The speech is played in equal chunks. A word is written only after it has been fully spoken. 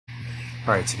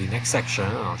Alright, so the next section,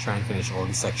 and I'll try and finish all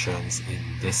the sections in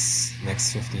this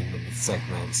next 15-minute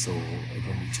segment, so it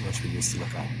won't be too much videos to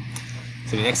look at.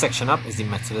 So the next section up is the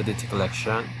method of data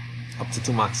collection. Up to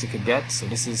 2 marks you could get. So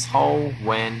this is how,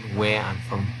 when, where, and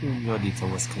from whom your data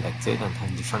was collected,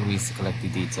 and different ways to collect the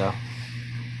data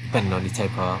depending on the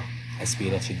type of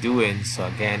SBA that you're doing. So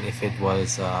again, if it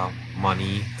was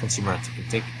money, consumer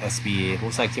arithmetic, SBA,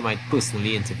 most likely you might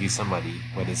personally interview somebody,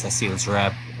 whether it's a sales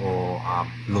rep or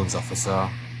loans officer,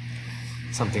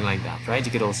 something like that, right?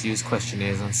 You could also use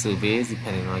questionnaires and surveys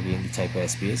depending on, again, the type of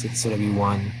SBA. So it's going to be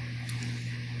one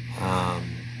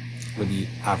with the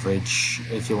average.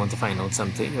 If you want to find out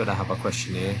something, you would have a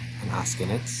questionnaire and asking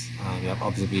it. You have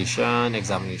observation,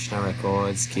 examination of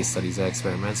records, case studies or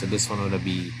experiments. So this one would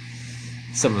be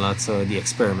similar to the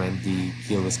experiment the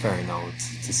girl was carrying out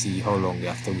to see how long they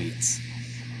have to wait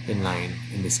in line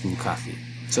in the school cafe.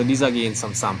 So these are again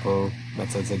some sample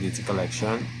methods of data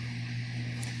collection.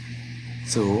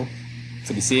 So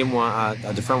for the same one,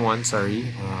 a different one, sorry,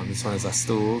 this one is a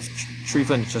stove. 3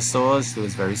 furniture stores, so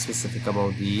it's very specific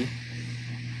about the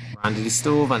brand of the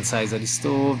stove and size of the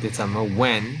stove. They tell me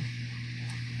when,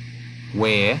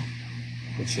 where,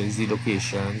 which is the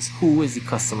locations, who is the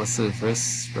customer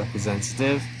service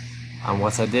representative, and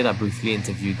what I did, I briefly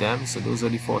interviewed them. So those are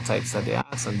the 4 types that they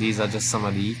asked, and these are just some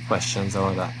of the questions I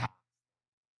would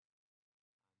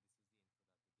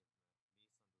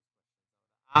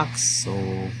ask. So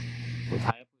with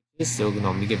higher purchase, they will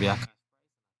normally give you a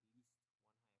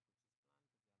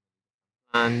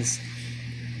plans,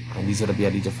 and these would be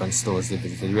at the different stores they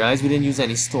visited. You realize we didn't use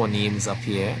any store names up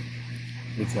here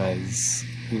because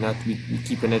we're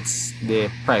keeping it their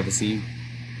privacy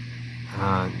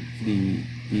and the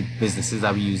businesses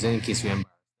that we use in case we embarrass.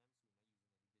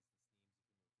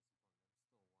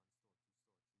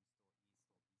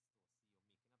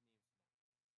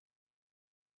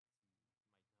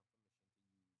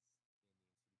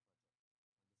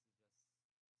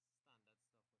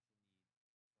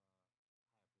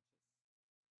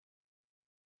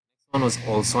 One was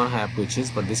also on higher purchase,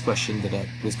 but this person did a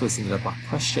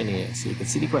questionnaire. So you can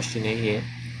see the questionnaire here,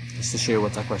 just to show you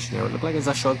what a questionnaire would look like. It's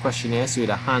a short questionnaire, so you'd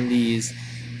hand these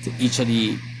to each of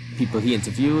the people he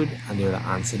interviewed, and they would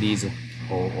answer these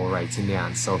or write in the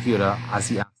answer. He would, as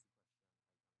he asked.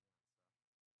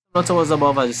 Not was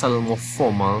above, just a little more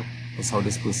formal was how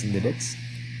this person did it.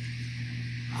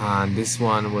 And this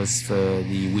one was for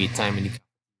the wait time in the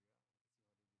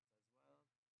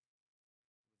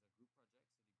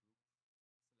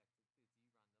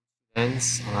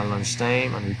students on our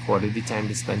lunchtime and recorded the time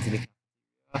they spent in the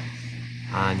cafeteria.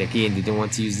 And again, they didn't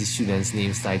want to use the students'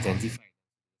 names to identify.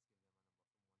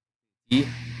 And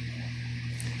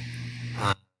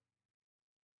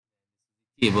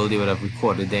table, they would have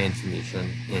recorded their information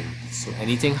in. So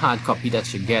anything hard copy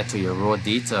that you get to your raw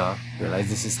data, realize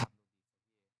this is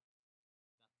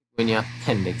in your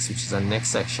appendix, which is the next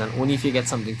section, only if you get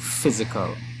something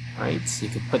physical, right? So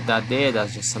you could put that there.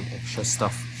 That's just some extra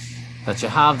stuff that you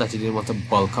have that you didn't want to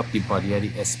bulk up the body of the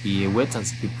SBA with, and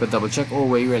so people could double check, oh,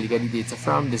 where you really get the data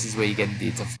from. This is where you get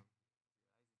the data from.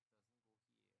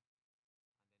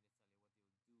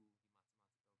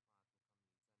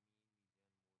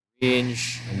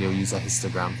 Range, and they'll use a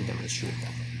histogram to demonstrate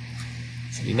that.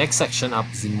 So the next section up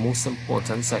is the most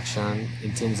important section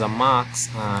in terms of marks,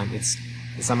 and it's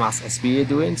a Maths SBA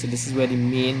doing. So this is where the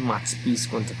main maths piece is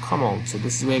going to come out. So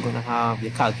this is where you're going to have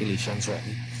your calculations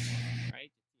ready, right?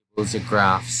 Those your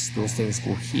graphs, those things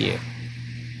go here.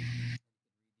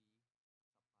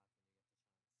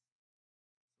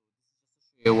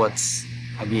 Here, what's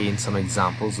again some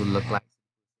examples would look like.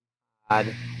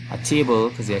 Add a table,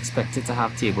 because they expected to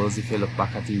have tables. If you look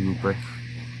back at the rubric,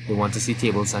 they want to see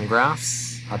tables and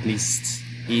graphs, at least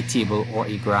a table or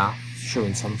a graph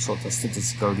showing some sort of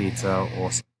statistical data. Or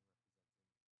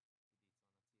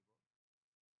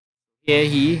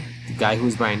here, the guy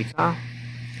who's buying the car,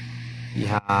 you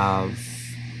have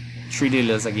 3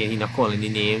 dealers. Again, he's not calling the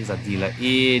names. At dealer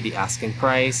A, the asking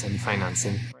price, and the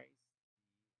financing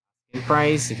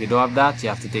price. If you don't have that, you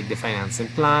have to take the financing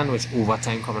plan, which over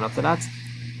time coming up to that.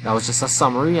 That was just a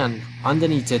summary, and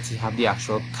underneath it you have the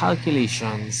actual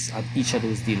calculations at each of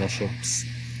those dealerships,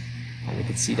 and you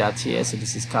can see that here. So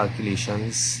this is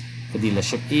calculations for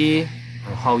dealership A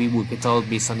and how we work it out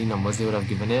based on the numbers they would have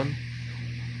given him.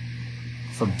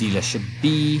 For dealership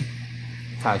B,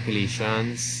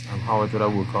 calculations and how it would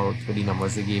have worked out for the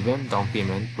numbers they gave him, down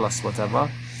payment plus whatever.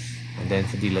 And then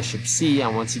for dealership C,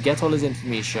 and once you get all his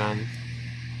information,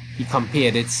 he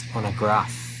compared it on a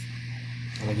graph.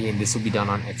 And again, this will be done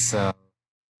on Excel.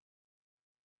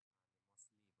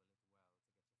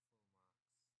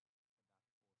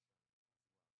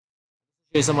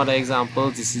 Here's some other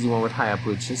examples. This is the one with higher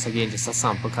purchase. Again, just a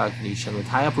sample calculation. With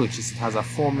higher purchase, it has a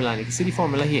formula, and you can see the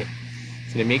formula here.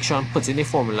 So they make sure and put in the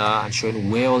formula and showing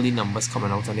where all the numbers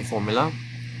coming out on the formula.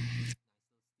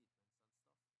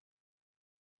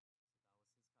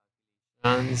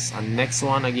 And next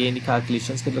one, again, the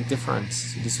calculations could look different.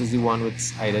 So this was the one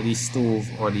with either the stove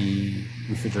or the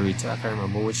refrigerator. I can't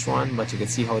remember which one, but you can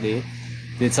see how they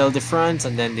tell different.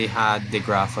 And then they had the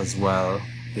graph as well.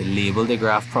 They label the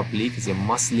graph properly because you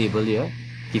must label here.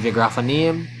 Give your graph a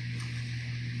name.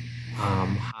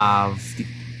 Have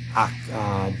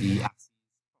the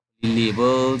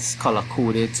labels, color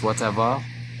coded, whatever,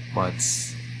 but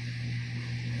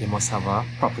you must have a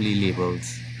properly labeled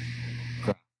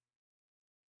graph.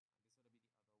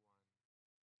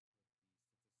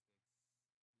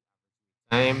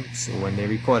 So when they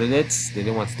recorded it, they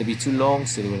didn't want it to be too long,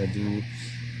 so they would do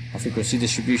a frequency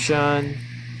distribution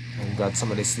and got some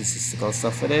of the statistical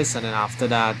stuff for this, and then after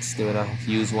that they would have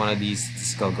used one of these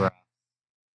statistical graphs.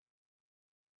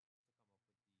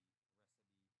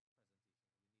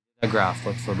 A graph,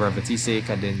 but for brevity's sake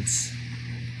I didn't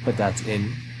put that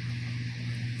in.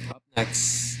 Up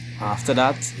next, after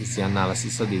that, is the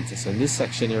analysis of data. So in this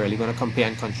section you're really going to compare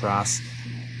and contrast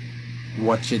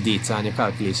what your data and your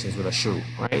calculations will show,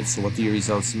 right? So what do your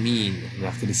results mean? You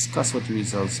have to discuss what your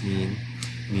results mean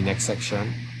in the next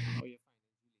section.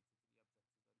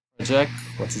 Project,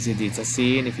 what is your data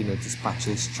saying? If you notice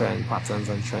patches, patterns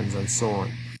and trends and so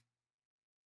on.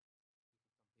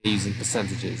 Using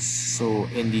percentages. So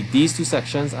in these two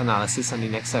sections, analysis, and the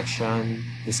next section,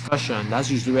 discussion, that's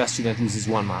usually where a student loses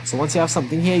 1 mark. So once you have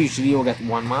something here, usually you'll get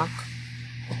 1 mark.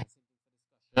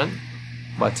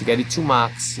 But to get it 2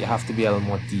 marks, you have to be a little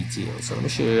more detailed. So let me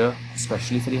show you,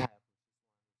 especially for the higher.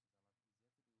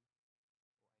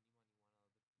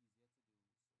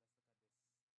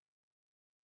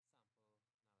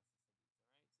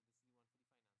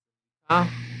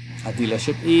 A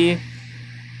dealership A,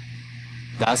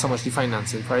 that's how much the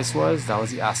financing price was. That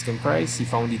was the asking price. He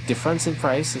found the difference in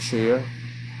price to show you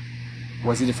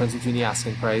what's the difference between the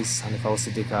asking price and if I was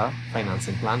to take a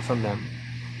financing plan from them.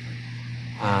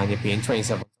 And you're paying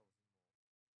 27.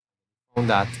 Found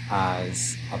that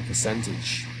as a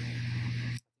percentage.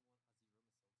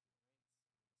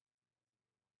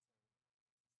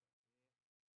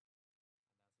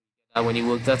 When he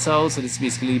worked that out, so this is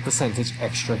basically the percentage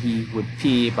extra he would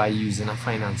pay by using a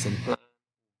financing plan.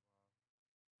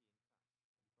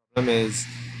 The problem is,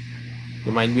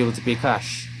 you might be able to pay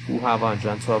cash. Who have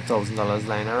 $112,000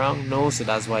 lying around? No, so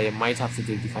that's why you might have to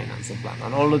take the financing plan.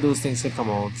 And all of those things could come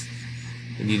out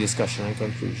in the discussion and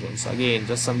conclusion. So again,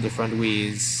 just some different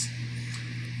ways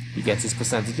he gets his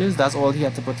percentages. That's all he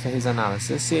had to put for his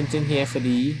analysis. Same thing here for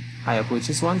the higher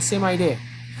purchase one. Same idea.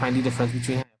 Find the difference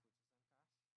between here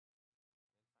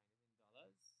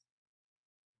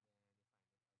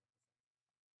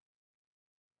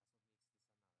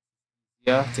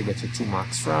to get your 2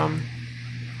 marks from.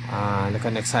 Look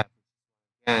at next higher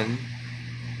again.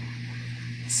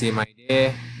 Same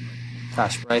idea.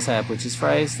 Cash price, higher purchase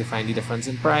price. They find the difference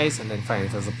in price and then find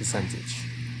it as a percentage.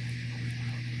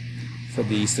 For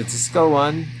the statistical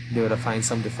one, they would have find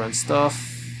some different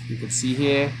stuff. You can see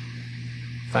here,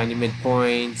 find the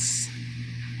midpoints,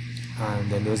 and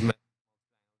then those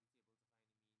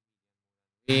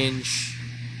range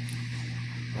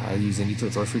using the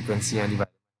total frequency and divided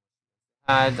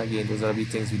by. Again, those are the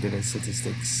things we did in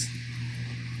statistics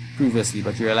previously,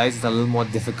 but you realize it's a little more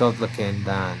difficult looking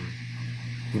than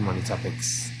the money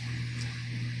topics.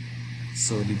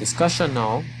 So the discussion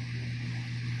now.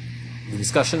 The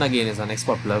discussion again is the next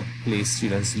popular place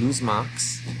students lose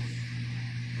marks.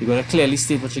 You're going to clearly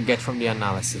state what you get from the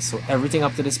analysis. So everything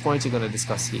up to this point you're going to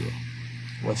discuss here.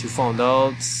 What you found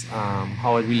out,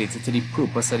 how it related to the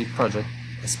purpose of the project,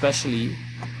 especially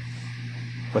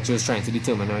what you was trying to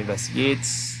determine or investigate.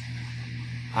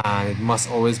 And it must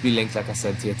always be linked, like I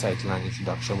said, to your title and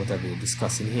introduction, whatever you're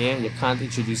discussing here. You can't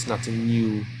introduce nothing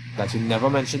new that you never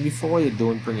mentioned before. You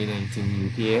don't bring in anything new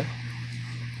here.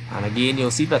 And again,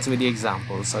 you'll see better with the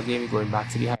examples. So again, we're going back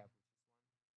to the higher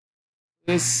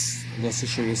this just to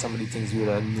show you some of the things we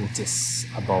will notice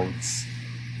about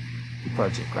the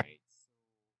project, right?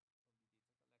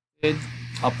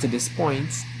 Up to this point,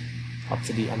 up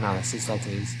to the analysis, that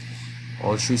is,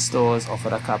 all 3 stores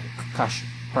offered a cash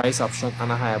price option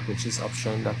and a higher purchase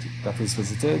option that was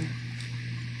visited.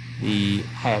 The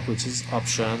higher purchase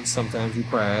option sometimes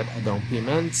required a down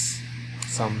payment.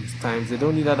 Sometimes they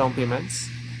don't need a down payment.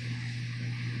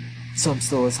 Some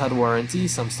stores had warranty,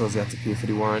 some stores you had to pay for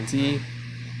the warranty.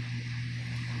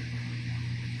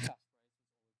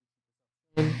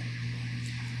 And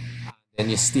then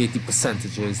you state the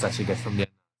percentages that you get from the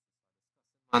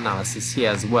analysis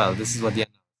here as well. This is what the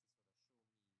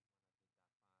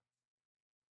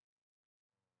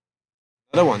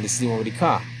other one, this is the one with the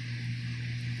car.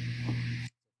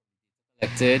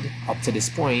 Collected up to this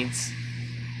point,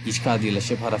 each car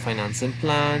dealership had a financing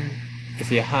plan. If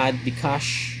you had the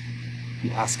cash,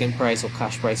 the asking price or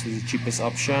cash price was the cheapest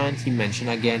option. He mentioned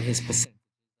again his percentage.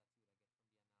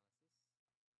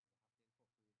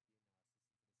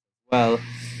 Well,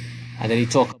 and then he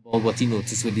talked about what he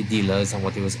noticed with the dealers and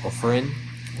what he was offering.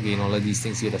 Again, all of these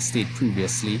things he had stated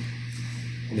previously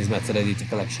in his method of data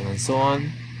collection and so on.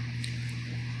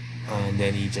 And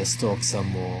then he just talks some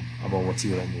more about what he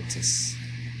would have noticed.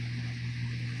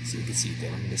 So you can see it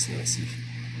there. Let me just see.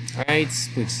 Alright,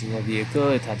 purchasing a vehicle,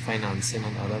 it had financing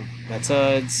and other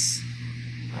methods,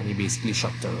 and he basically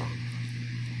shopped around.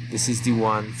 This is the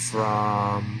one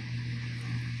from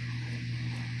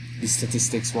the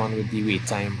statistics one with the wait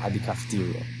time at the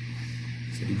cafeteria.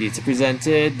 So the data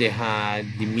presented, they had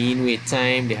the mean wait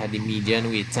time, they had the median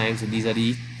wait time. So these are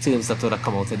the terms that would have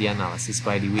come out of the analysis,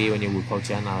 by the way, when you work out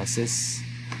your analysis.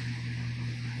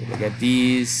 You look at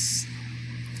these.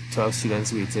 12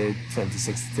 students waited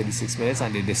 26 to 36 minutes,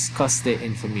 and they discussed the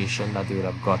information that they would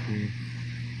have gotten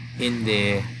in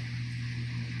their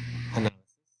analysis.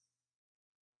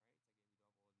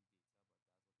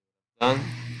 Done.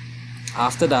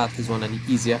 After that is one of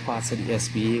the easier parts of the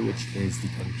SBA, which is the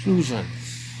conclusion.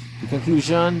 The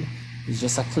conclusion is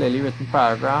just a clearly written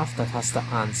paragraph that has to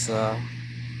answer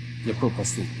your purpose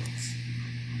statements.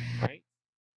 Right?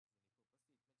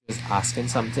 Just asking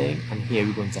something, and here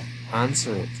we're going to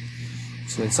answer it.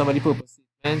 So in some of the purpose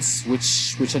statements,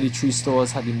 which of the 3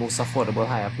 stores had the most affordable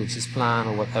hire purchase plan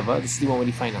or whatever, this is the one with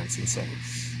the financing side.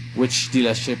 Which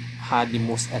dealership had the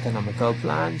most economical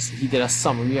plan? So he did a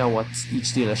summary of what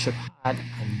each dealership had,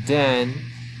 and then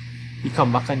he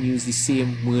come back and use the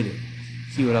same wording.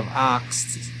 He would have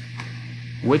asked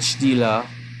which dealer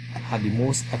had the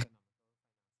most economical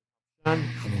plan,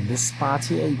 and in this part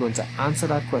here, you're going to answer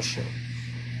that question.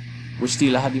 Which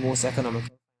dealer had the most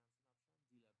economical?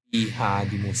 He had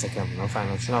the most economical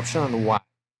financial option, and why?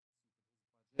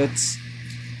 It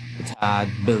had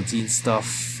built-in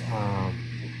stuff,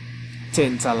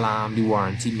 tint alarm, the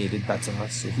warranty made it better.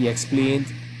 So he answered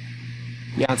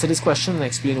this question and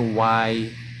explained why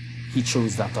he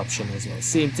chose that option as well.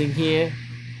 Same thing here,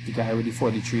 the guy with the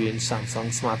 43-inch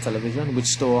Samsung smart television, which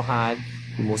store had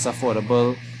the most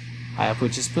affordable hire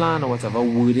purchase plan or whatever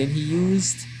wording he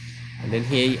used, and then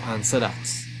here he answered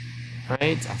that.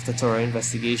 Right, after thorough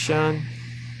investigation,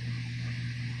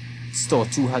 store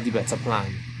 2 had the better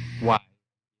plan. Why?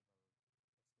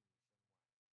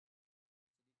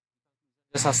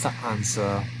 Just has to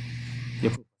answer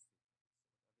your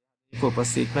purpose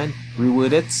statement,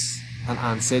 reword it, and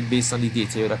answer it based on the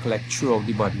data you collect throughout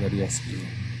the body of the SBA.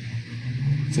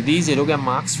 So these, you don't get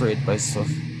marks for it, but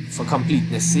for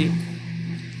completeness sake,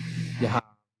 you have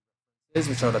this,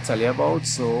 which I will tell you about.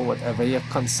 So whatever you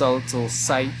consult or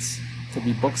cite, could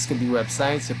be books, could be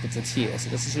websites, you put it here. So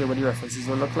this is here what the references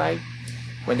will look like.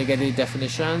 When they get the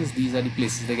definitions, these are the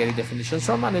places they get the definitions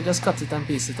from, and they just cut it and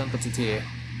paste it and put it here.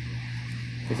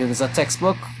 If it was a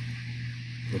textbook,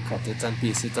 they cut it and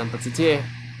paste it and put it here.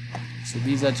 So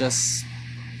these are just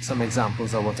some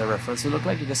examples of what a reference will look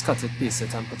like. You just cut it, paste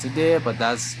it, and put it there, but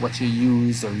that's what you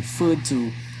use or referred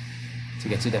to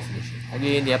get your definition.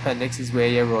 Again, the appendix is where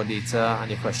your raw data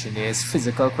and your questionnaires,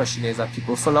 physical questionnaires that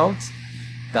people fill out,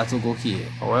 that will go here.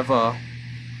 However,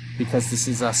 because this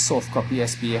is a soft copy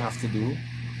SBA have to do,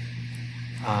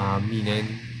 meaning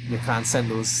you can't send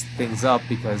those things up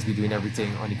because we're doing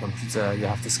everything on the computer. You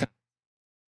have to scan,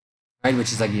 right?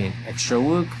 Which is again extra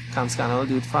work. CamScanner will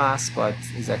do it fast, but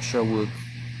it's extra work,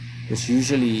 which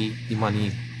usually the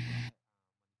money.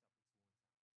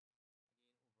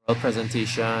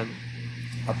 Presentation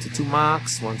up to 2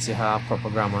 marks. Once you have proper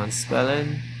grammar and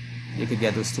spelling, you could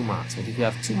get those 2 marks. But if you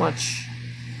have too much,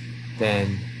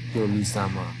 then you'll lose that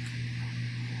mark.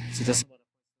 So just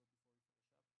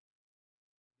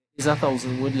is a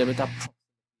 1,000-word limit up.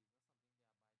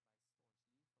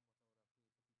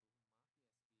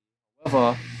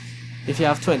 However, if you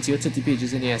have 20 or 30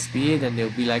 pages in the SBA, then they'll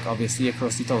be like obviously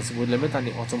across the 1,000-word limit, and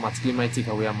they automatically might take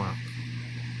away a mark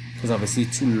because obviously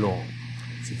it's too long.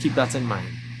 So keep that in mind.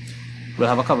 We'll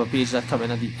have a cover page that come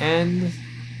in at the end.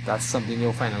 That's something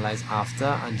you'll finalize after,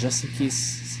 and just in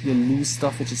case you lose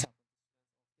stuff, which is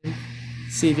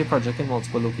save your project in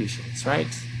multiple locations, right?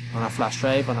 On a flash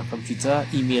drive, on a computer.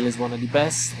 Email is one of the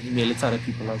best, and email it to other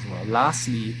people as well.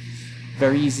 Lastly,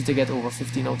 very easy to get over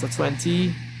 15 out of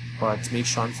 20, but make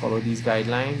sure and follow these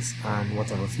guidelines and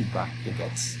whatever feedback you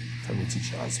get from your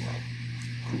teacher as well.